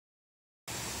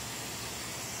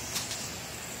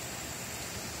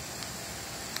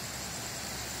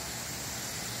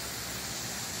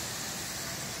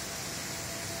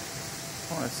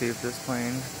to see if this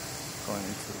plane going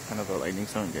into kind of a lightning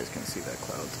storm. You guys can see that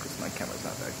clouds because my camera's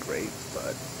not that great,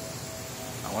 but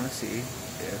I want to see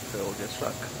if it will get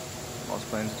struck. Most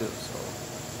planes do, so.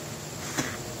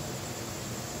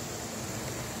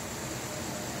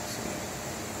 Let's see.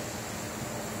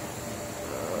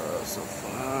 So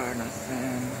far,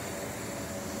 nothing.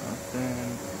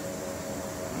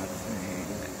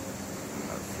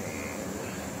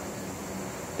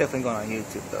 Definitely going on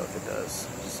YouTube though if it does.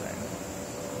 Just saying.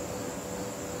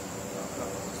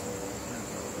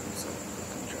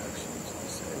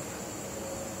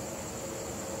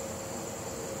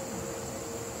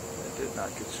 It did not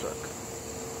get struck.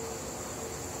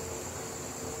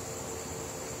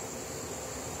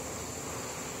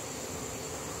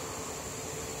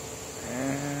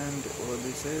 And it will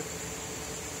be safe.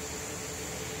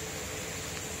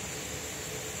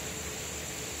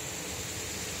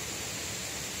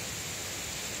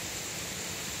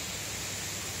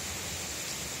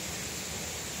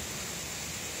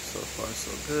 So far,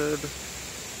 so good.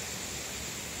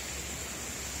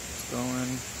 It's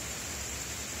going.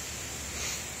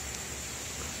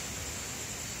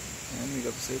 And we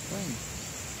got the safe plane.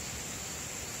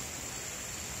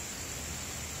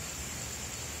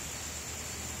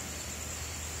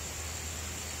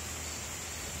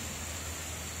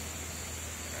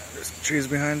 There's trees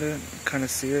behind it. Kind of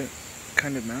see it,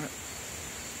 kind of not.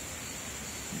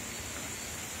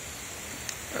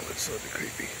 That looks sort of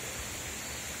creepy.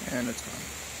 And it's gone.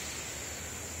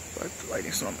 But the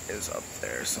lightning storm is up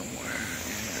there somewhere,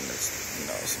 and it's, you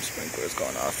know, some sprinklers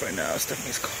going off right now.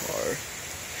 Stephanie's car.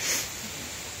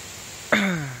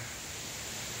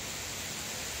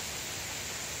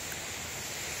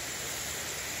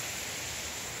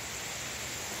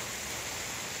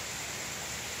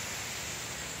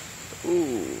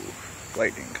 Ooh,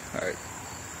 lightning. Alright.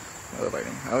 Another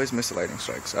lightning. I always miss the lightning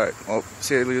strikes. Alright, well,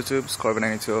 see you at YouTube. It's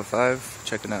Corvin9205.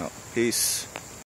 Check it out. Peace.